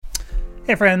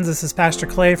Hey friends, this is Pastor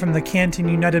Clay from the Canton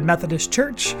United Methodist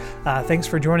Church. Thanks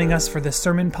for joining us for this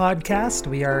sermon podcast.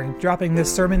 We are dropping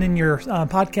this sermon in your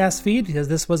podcast feed because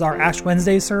this was our Ash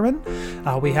Wednesday sermon.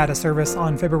 We had a service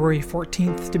on February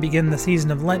 14th to begin the season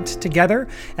of Lent together,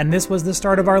 and this was the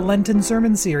start of our Lenten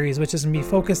sermon series, which is going to be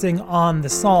focusing on the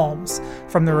Psalms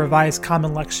from the Revised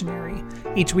Common Lectionary.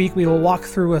 Each week we will walk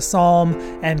through a psalm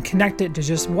and connect it to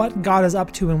just what God is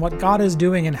up to and what God is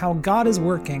doing and how God is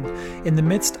working in the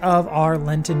midst of our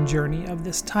Lenten journey, of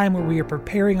this time where we are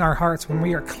preparing our hearts, when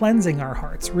we are cleansing our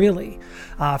hearts, really,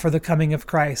 for the coming of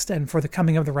Christ and for the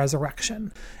coming of the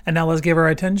resurrection. And now let's give our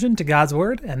attention to God's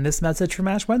Word and this message from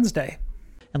Ash Wednesday.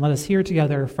 And let us hear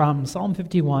together from Psalm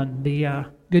 51, the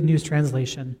Good News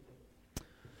Translation.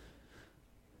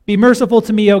 Be merciful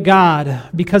to me, O God,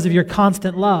 because of your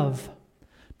constant love.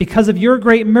 Because of your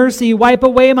great mercy, wipe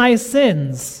away my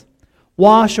sins.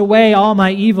 Wash away all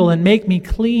my evil and make me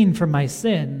clean from my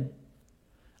sin.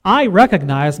 I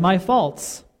recognize my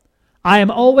faults. I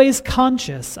am always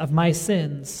conscious of my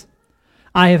sins.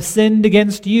 I have sinned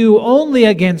against you, only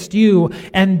against you,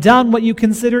 and done what you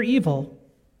consider evil.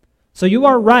 So you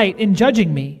are right in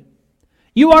judging me.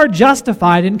 You are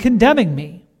justified in condemning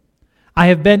me. I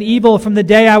have been evil from the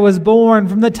day I was born.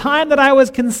 From the time that I was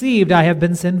conceived, I have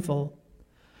been sinful.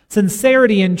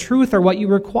 Sincerity and truth are what you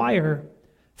require.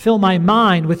 Fill my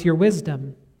mind with your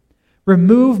wisdom.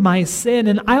 Remove my sin,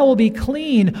 and I will be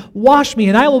clean. Wash me,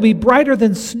 and I will be brighter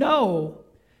than snow.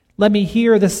 Let me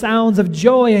hear the sounds of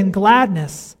joy and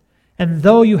gladness. And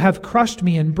though you have crushed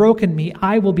me and broken me,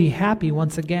 I will be happy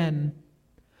once again.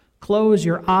 Close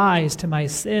your eyes to my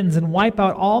sins and wipe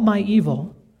out all my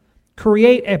evil.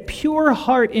 Create a pure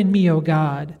heart in me, O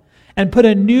God, and put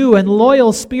a new and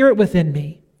loyal spirit within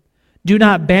me. Do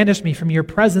not banish me from your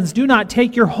presence. Do not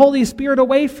take your Holy Spirit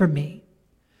away from me.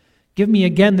 Give me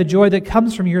again the joy that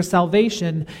comes from your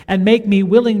salvation, and make me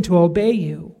willing to obey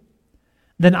you.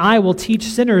 Then I will teach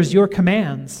sinners your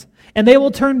commands, and they will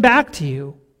turn back to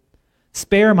you.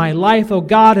 Spare my life, O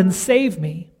God, and save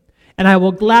me, and I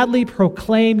will gladly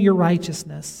proclaim your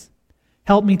righteousness.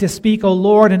 Help me to speak, O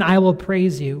Lord, and I will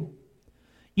praise you.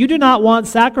 You do not want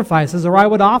sacrifices, or I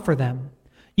would offer them.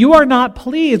 You are not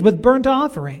pleased with burnt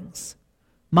offerings.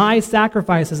 My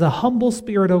sacrifice is a humble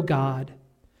spirit, O God.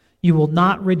 You will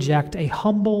not reject a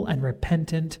humble and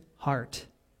repentant heart.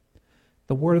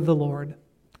 The word of the Lord.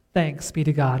 Thanks be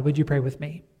to God. Would you pray with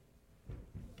me?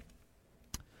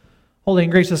 Holy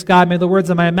and gracious God, may the words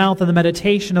of my mouth and the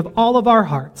meditation of all of our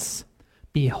hearts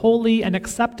be holy and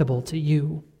acceptable to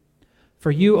you.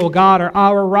 For you, O God, are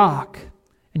our rock,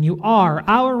 and you are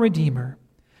our Redeemer.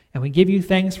 And we give you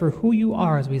thanks for who you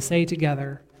are as we say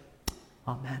together,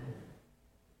 Amen.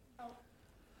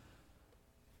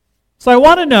 So I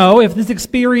want to know if this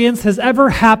experience has ever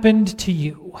happened to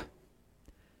you.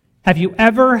 Have you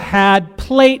ever had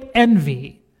plate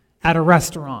envy at a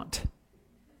restaurant?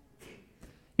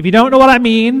 If you don't know what I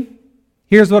mean,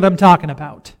 here's what I'm talking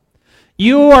about.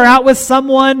 You are out with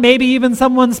someone, maybe even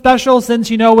someone special, since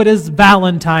you know it is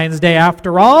Valentine's Day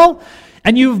after all,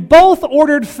 and you've both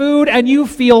ordered food and you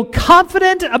feel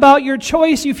confident about your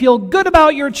choice, you feel good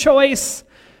about your choice,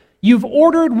 you've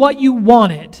ordered what you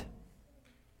wanted.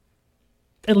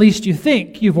 At least you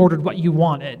think you've ordered what you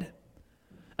wanted.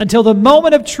 Until the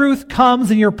moment of truth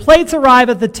comes and your plates arrive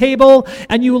at the table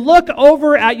and you look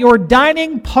over at your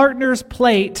dining partner's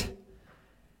plate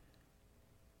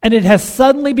and it has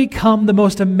suddenly become the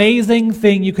most amazing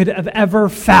thing you could have ever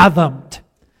fathomed.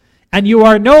 And you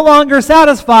are no longer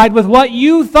satisfied with what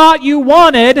you thought you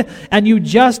wanted, and you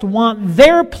just want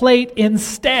their plate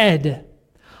instead.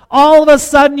 All of a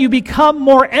sudden, you become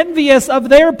more envious of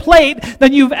their plate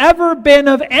than you've ever been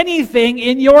of anything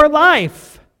in your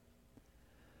life.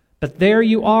 But there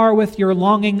you are with your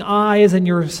longing eyes and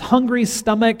your hungry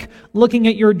stomach, looking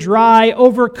at your dry,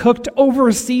 overcooked,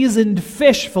 over-seasoned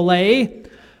fish fillet,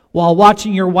 while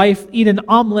watching your wife eat an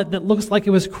omelet that looks like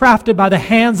it was crafted by the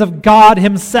hands of God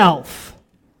himself.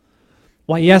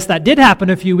 Why, yes, that did happen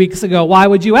a few weeks ago. Why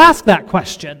would you ask that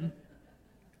question?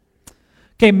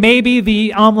 Okay, maybe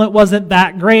the omelet wasn't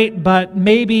that great, but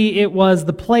maybe it was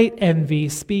the plate envy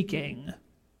speaking.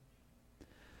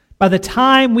 By the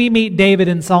time we meet David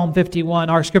in Psalm 51,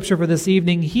 our scripture for this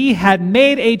evening, he had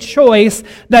made a choice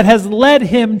that has led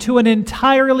him to an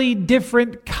entirely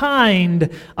different kind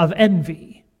of envy.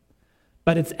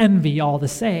 But it's envy all the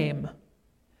same.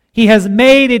 He has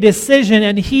made a decision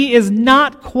and he is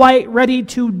not quite ready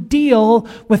to deal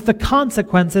with the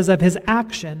consequences of his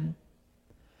action.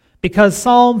 Because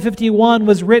Psalm 51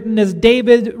 was written as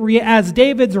David's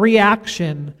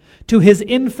reaction to his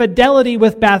infidelity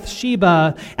with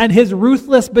Bathsheba and his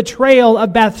ruthless betrayal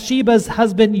of Bathsheba's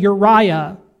husband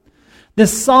Uriah.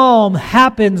 This psalm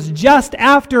happens just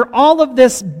after all of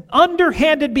this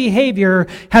underhanded behavior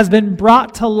has been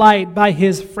brought to light by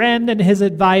his friend and his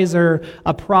advisor,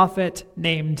 a prophet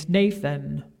named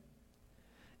Nathan.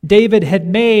 David had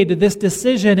made this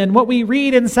decision, and what we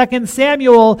read in 2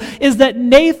 Samuel is that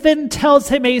Nathan tells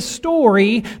him a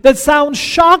story that sounds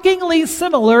shockingly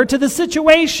similar to the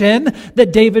situation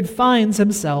that David finds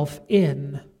himself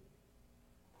in.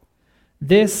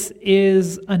 This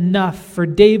is enough for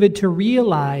David to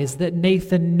realize that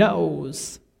Nathan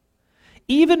knows.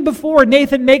 Even before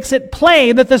Nathan makes it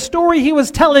plain that the story he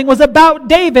was telling was about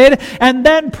David, and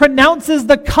then pronounces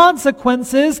the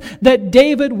consequences that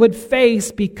David would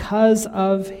face because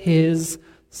of his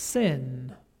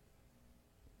sin.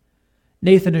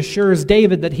 Nathan assures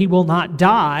David that he will not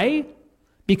die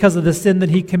because of the sin that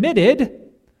he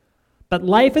committed, but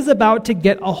life is about to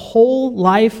get a whole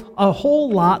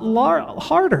lot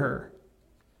harder,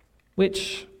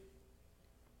 which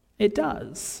it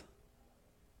does.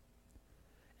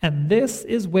 And this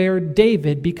is where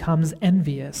David becomes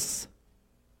envious.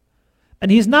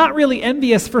 And he's not really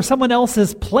envious for someone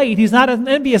else's plate. He's not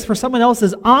envious for someone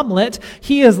else's omelet.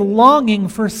 He is longing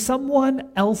for someone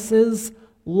else's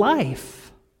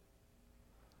life.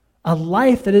 A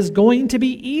life that is going to be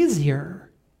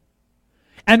easier.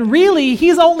 And really,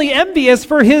 he's only envious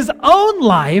for his own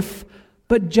life,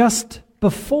 but just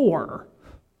before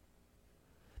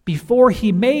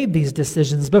he made these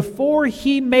decisions, before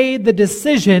he made the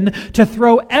decision to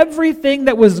throw everything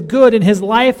that was good in his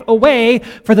life away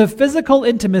for the physical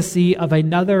intimacy of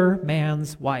another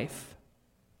man's wife.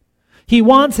 He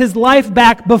wants his life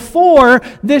back before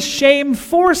this shame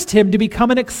forced him to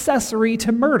become an accessory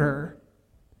to murder.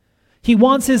 He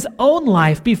wants his own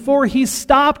life before he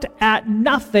stopped at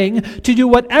nothing to do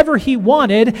whatever he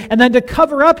wanted and then to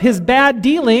cover up his bad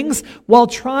dealings while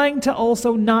trying to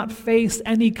also not face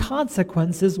any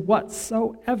consequences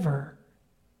whatsoever.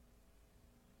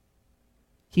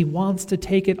 He wants to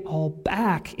take it all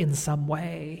back in some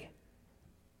way.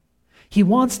 He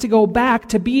wants to go back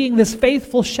to being this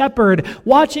faithful shepherd,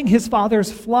 watching his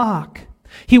father's flock.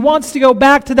 He wants to go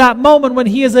back to that moment when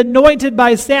he is anointed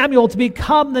by Samuel to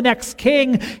become the next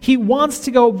king. He wants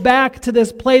to go back to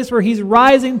this place where he's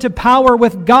rising to power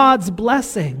with God's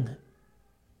blessing.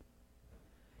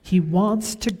 He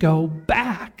wants to go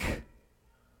back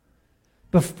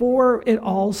before it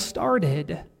all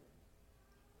started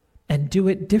and do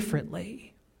it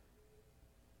differently.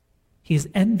 He's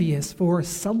envious for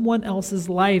someone else's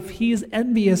life. He's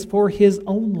envious for his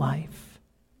own life.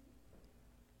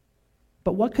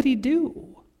 But what could he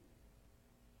do?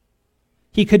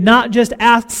 He could not just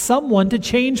ask someone to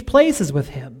change places with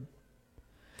him.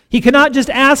 He could not just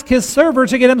ask his server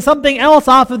to get him something else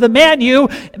off of the menu.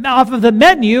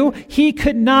 He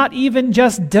could not even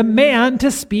just demand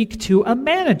to speak to a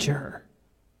manager.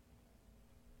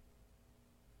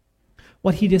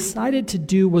 What he decided to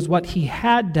do was what he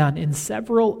had done in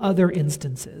several other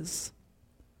instances.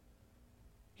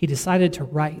 He decided to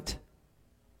write.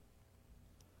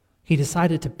 He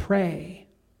decided to pray.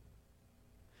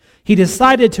 He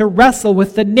decided to wrestle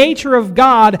with the nature of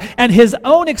God and his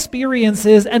own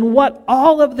experiences and what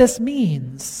all of this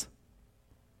means.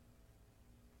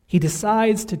 He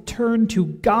decides to turn to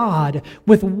God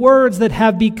with words that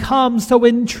have become so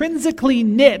intrinsically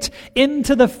knit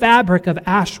into the fabric of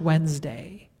Ash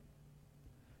Wednesday.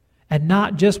 And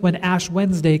not just when Ash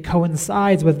Wednesday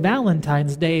coincides with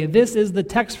Valentine's Day. This is the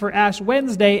text for Ash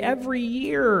Wednesday every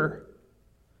year.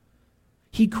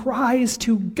 He cries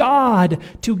to God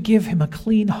to give him a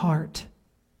clean heart.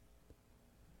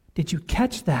 Did you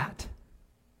catch that?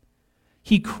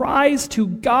 He cries to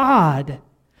God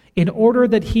in order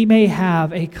that he may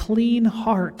have a clean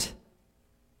heart.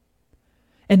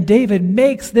 And David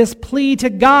makes this plea to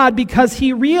God because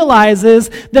he realizes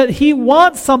that he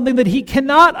wants something that he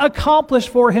cannot accomplish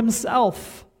for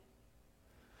himself.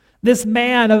 This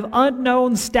man of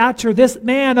unknown stature, this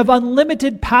man of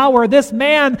unlimited power, this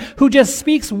man who just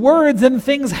speaks words and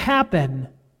things happen.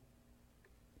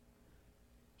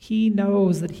 He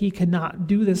knows that he cannot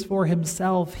do this for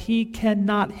himself. He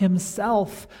cannot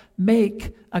himself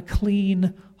make a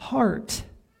clean heart.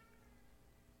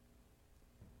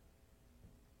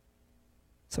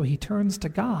 So he turns to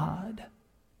God.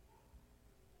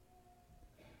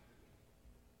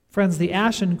 Friends, the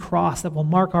ashen cross that will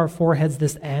mark our foreheads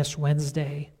this Ash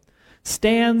Wednesday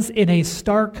stands in a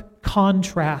stark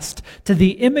contrast to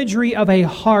the imagery of a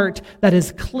heart that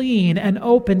is clean and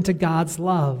open to God's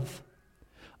love,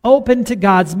 open to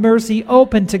God's mercy,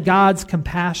 open to God's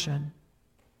compassion.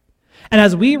 And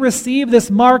as we receive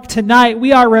this mark tonight,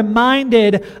 we are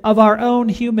reminded of our own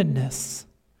humanness,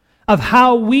 of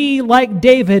how we, like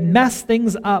David, mess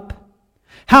things up,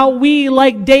 how we,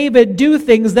 like David, do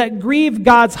things that grieve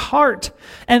God's heart,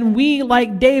 and we,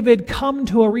 like David, come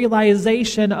to a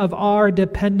realization of our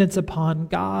dependence upon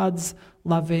God's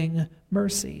loving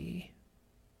mercy.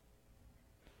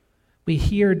 We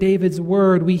hear David's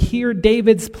word, we hear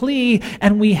David's plea,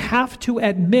 and we have to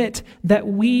admit that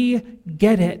we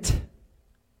get it.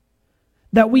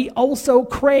 That we also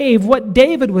crave what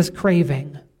David was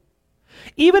craving.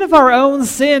 Even if our own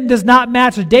sin does not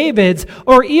match David's,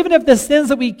 or even if the sins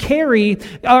that we carry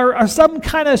are some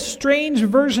kind of strange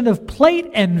version of plate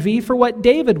envy for what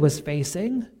David was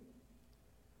facing,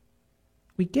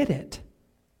 we get it.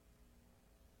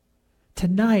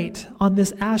 Tonight, on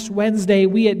this Ash Wednesday,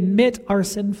 we admit our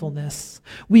sinfulness.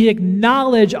 We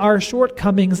acknowledge our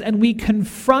shortcomings, and we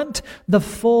confront the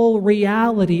full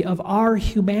reality of our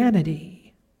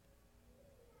humanity.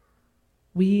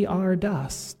 We are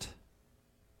dust,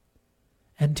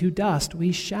 and to dust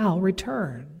we shall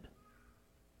return.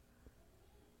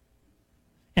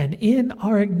 And in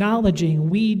our acknowledging,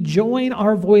 we join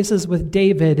our voices with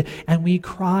David, and we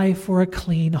cry for a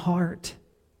clean heart.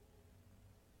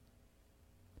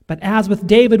 But as with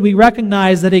David, we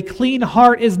recognize that a clean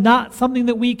heart is not something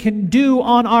that we can do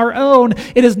on our own.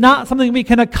 It is not something we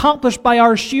can accomplish by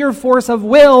our sheer force of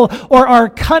will or our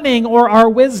cunning or our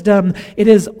wisdom. It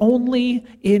is only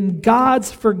in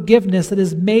God's forgiveness that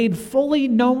is made fully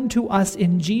known to us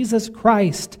in Jesus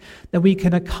Christ that we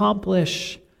can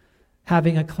accomplish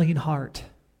having a clean heart,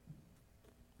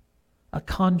 a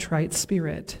contrite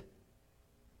spirit,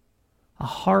 a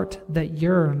heart that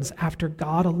yearns after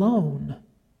God alone.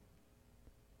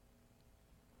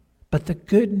 But the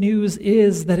good news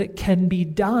is that it can be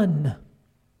done.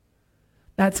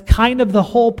 That's kind of the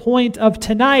whole point of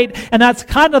tonight, and that's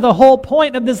kind of the whole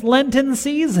point of this Lenten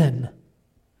season.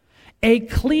 A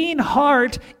clean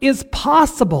heart is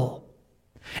possible.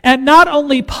 And not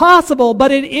only possible,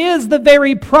 but it is the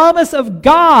very promise of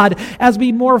God as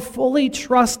we more fully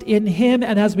trust in Him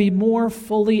and as we more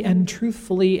fully and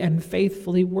truthfully and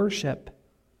faithfully worship.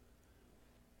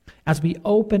 As we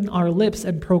open our lips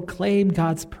and proclaim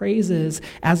God's praises,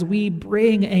 as we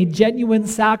bring a genuine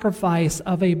sacrifice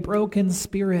of a broken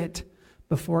spirit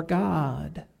before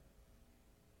God.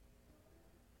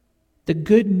 The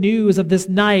good news of this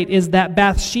night is that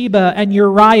Bathsheba and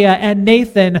Uriah and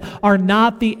Nathan are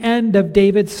not the end of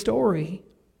David's story.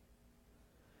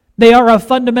 They are a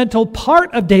fundamental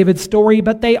part of David's story,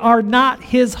 but they are not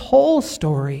his whole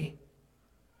story.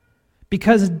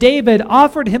 Because David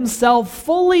offered himself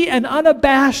fully and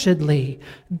unabashedly,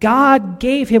 God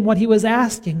gave him what he was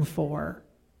asking for,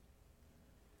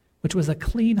 which was a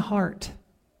clean heart,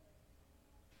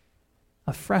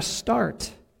 a fresh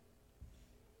start.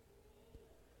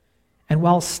 And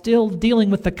while still dealing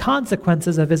with the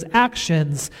consequences of his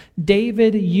actions,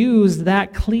 David used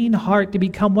that clean heart to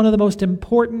become one of the most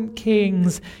important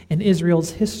kings in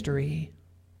Israel's history.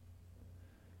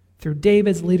 Through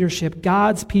David's leadership,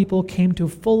 God's people came to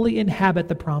fully inhabit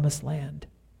the promised land.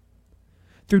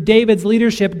 Through David's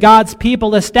leadership, God's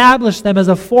people established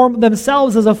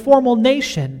themselves as a formal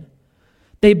nation.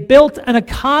 They built an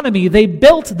economy, they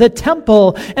built the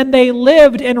temple, and they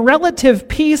lived in relative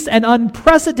peace and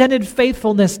unprecedented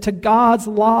faithfulness to God's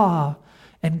law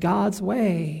and God's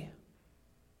way.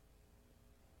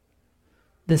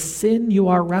 The sin you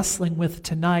are wrestling with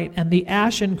tonight and the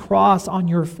ashen cross on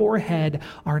your forehead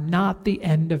are not the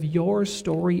end of your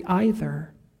story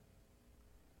either.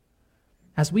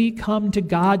 As we come to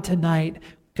God tonight,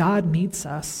 God meets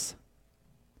us.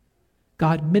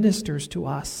 God ministers to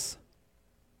us.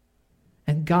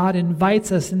 And God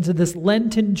invites us into this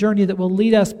Lenten journey that will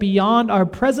lead us beyond our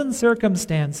present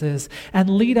circumstances and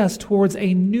lead us towards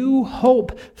a new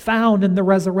hope found in the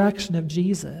resurrection of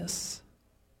Jesus.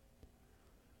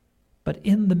 But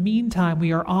in the meantime,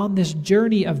 we are on this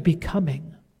journey of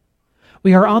becoming.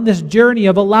 We are on this journey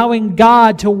of allowing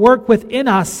God to work within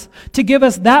us to give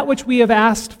us that which we have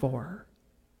asked for.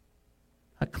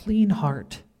 A clean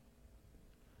heart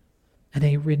and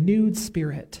a renewed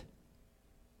spirit,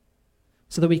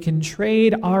 so that we can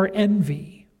trade our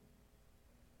envy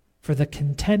for the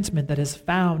contentment that is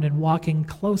found in walking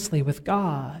closely with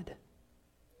God.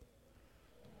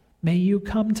 May you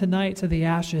come tonight to the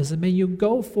ashes, and may you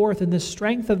go forth in the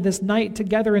strength of this night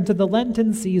together into the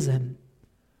Lenten season,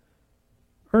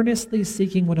 earnestly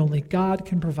seeking what only God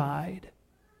can provide,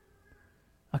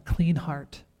 a clean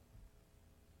heart.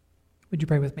 Would you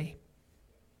pray with me?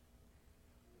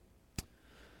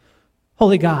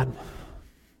 Holy God,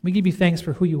 we give you thanks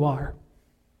for who you are.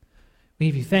 We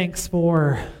give you thanks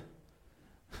for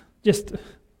just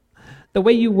the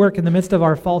way you work in the midst of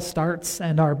our false starts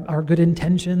and our good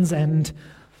intentions, and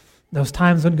those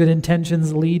times when good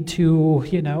intentions lead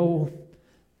to,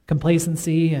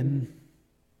 complacency and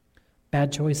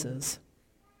bad choices.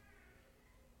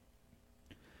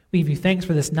 We give you thanks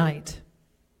for this night,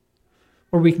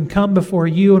 where we can come before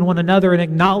you and one another and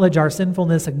acknowledge our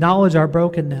sinfulness, acknowledge our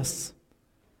brokenness,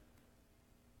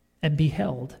 and be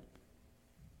held,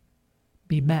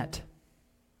 be met,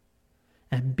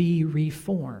 and be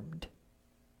reformed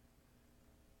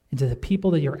into the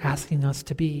people that you're asking us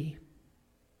to be.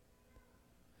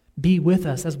 Be with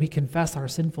us as we confess our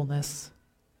sinfulness.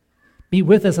 Be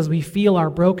with us as we feel our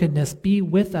brokenness. Be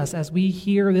with us as we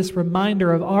hear this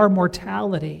reminder of our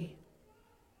mortality.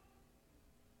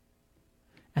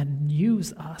 And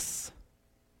use us.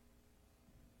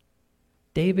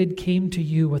 David came to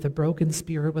you with a broken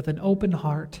spirit, with an open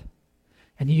heart,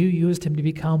 and you used him to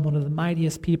become one of the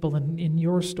mightiest people in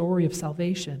your story of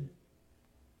salvation.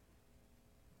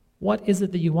 What is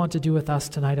it that you want to do with us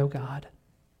tonight, O God?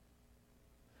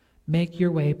 Make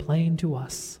your way plain to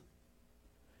us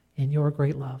in your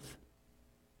great love.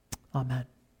 Amen.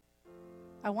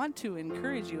 I want to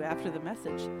encourage you after the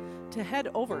message to head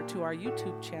over to our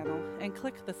YouTube channel and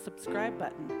click the subscribe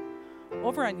button.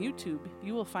 Over on YouTube,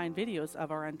 you will find videos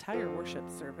of our entire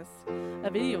worship service, a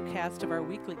video cast of our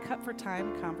weekly Cut for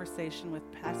Time conversation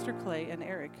with Pastor Clay and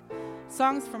Eric,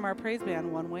 songs from our praise band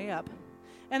One Way Up,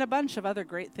 and a bunch of other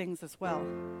great things as well.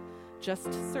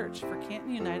 Just search for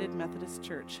Canton United Methodist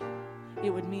Church. It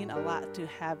would mean a lot to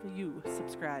have you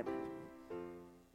subscribe.